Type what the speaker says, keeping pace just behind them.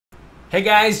Hey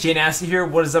guys, JNasty here.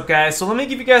 What is up, guys? So let me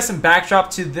give you guys some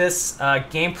backdrop to this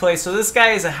gameplay. So this guy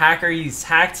is a hacker. He's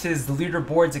hacked his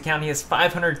leaderboards account. He has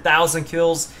 500,000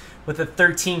 kills with a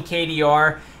 13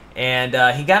 KDR, and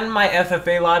he got in my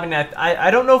FFA lobby. And I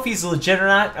don't know if he's legit or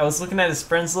not. I was looking at his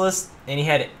friends list, and he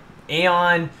had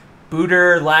Aeon,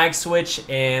 Booter, Lag Switch,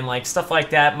 and like stuff like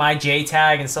that, my J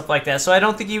tag and stuff like that. So I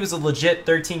don't think he was a legit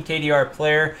 13 KDR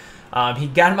player. He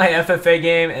got in my FFA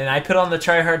game, and I put on the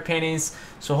tryhard panties.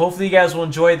 So hopefully you guys will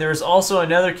enjoy. There's also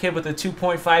another kid with a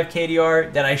 2.5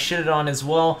 KDR that I shitted on as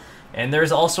well. And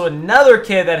there's also another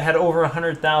kid that had over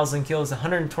 100,000 kills,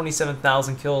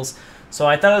 127,000 kills. So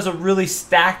I thought it was a really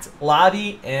stacked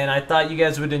lobby, and I thought you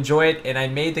guys would enjoy it. And I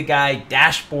made the guy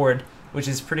dashboard, which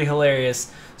is pretty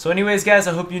hilarious. So anyways, guys,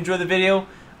 I hope you enjoy the video.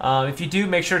 If you do,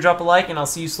 make sure to drop a like, and I'll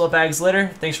see you slutbags later.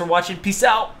 Thanks for watching. Peace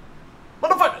out.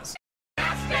 Motherfuckers.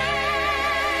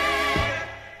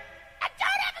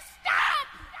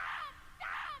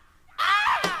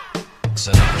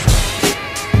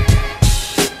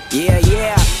 Yeah,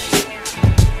 yeah.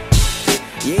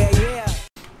 Yeah, yeah.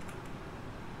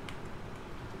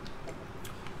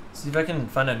 See if I can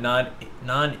find a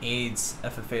non-AIDS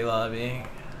FFA lobby.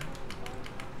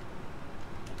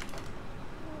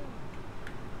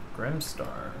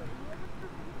 Grimstar.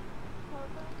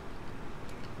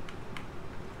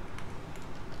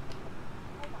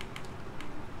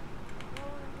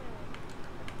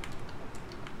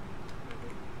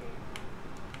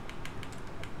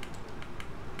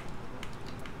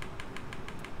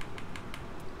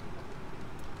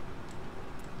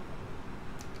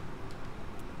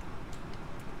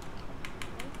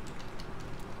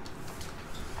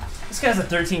 This guy's a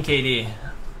 13 KD.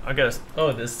 I gotta.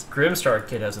 Oh, this Grimstar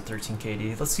kid has a 13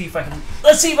 KD. Let's see if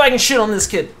I can shit on this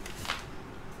kid.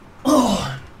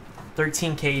 Oh,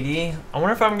 13 KD. I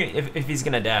wonder if if he's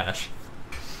gonna dash.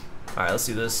 All right, let's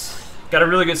do this. Got a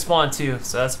really good spawn too,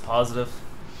 so that's positive.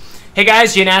 Hey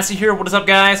guys, JNasty here. What is up,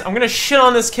 guys? I'm gonna shit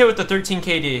on this kid with the 13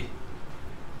 KD.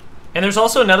 And there's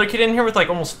also another kid in here with like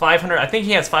almost 500. I think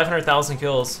he has 500,000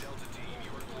 kills.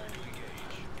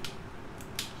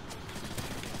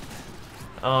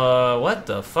 What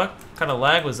the fuck kind of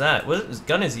lag was that? What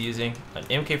gun is he using? An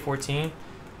MK14?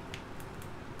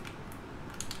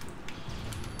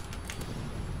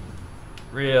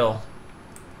 Real.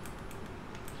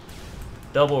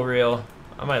 Double real.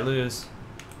 I might lose.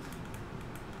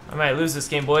 I might lose this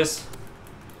game, boys.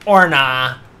 Or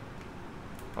nah.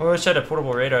 I wish I had a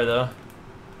portable radar, though.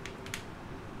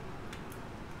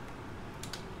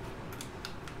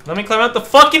 Let me climb out the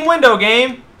fucking window,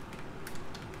 game!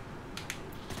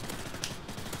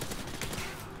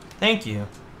 Thank you.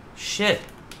 Shit.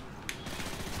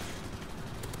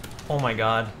 Oh my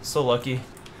god. So lucky.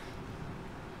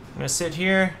 I'm gonna sit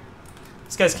here.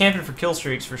 This guy's camping for kill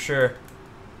streaks for sure.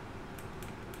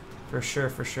 For sure,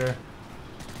 for sure.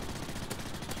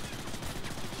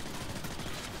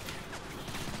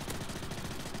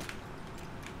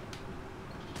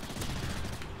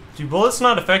 Do bullets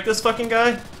not affect this fucking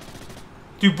guy?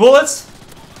 Do bullets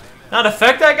not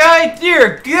affect that guy?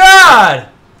 Dear God!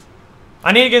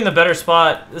 I need to get in the better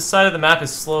spot. This side of the map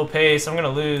is slow pace. I'm gonna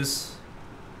lose.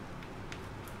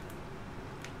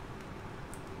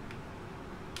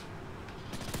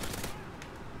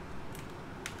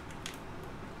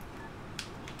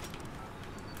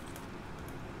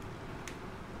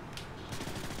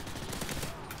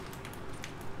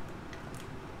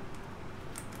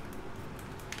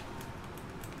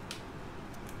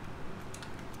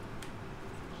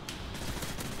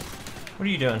 What are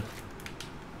you doing?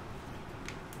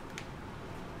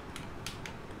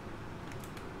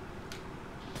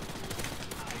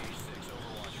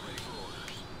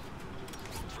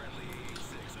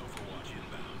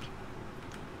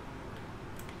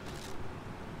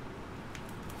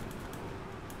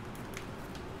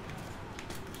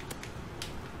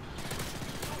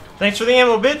 Thanks for the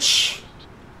ammo, bitch!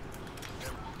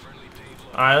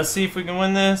 Alright, let's see if we can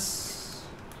win this.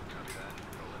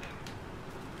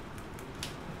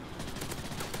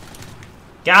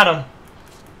 Got him!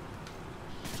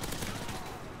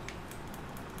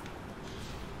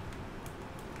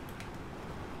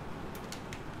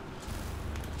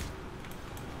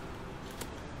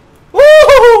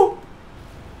 Woo!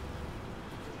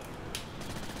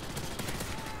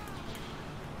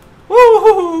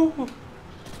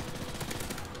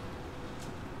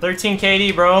 13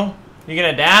 KD, bro. You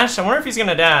gonna dash? I wonder if he's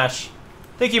gonna dash.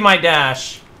 I think he might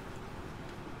dash.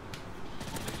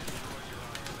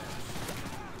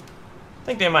 I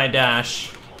think they might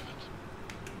dash.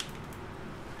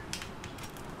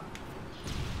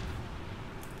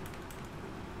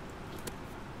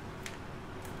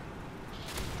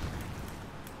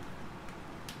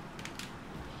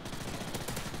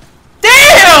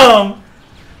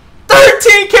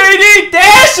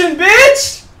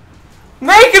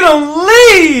 gonna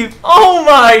leave! Oh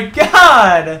my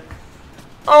god!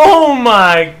 Oh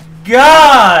my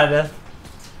god!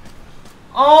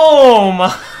 Oh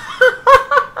my...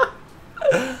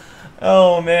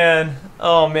 Oh man.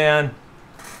 Oh man.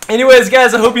 Anyways,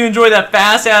 guys, I hope you enjoyed that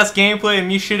fast-ass gameplay of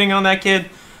me shitting on that kid.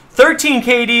 13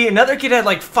 KD. Another kid had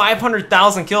like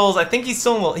 500,000 kills. I think he's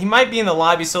still he might be in the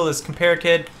lobby still, this compare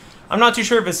kid. I'm not too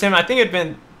sure if it's him. I think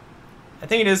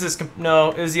it is this...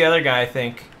 No, it was the other guy, I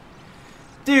think.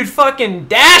 Dude, fucking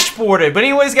dashboarded. But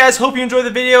anyways, guys, hope you enjoyed the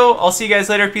video. I'll see you guys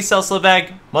later. Peace out,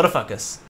 slowbag. Motherfuckers.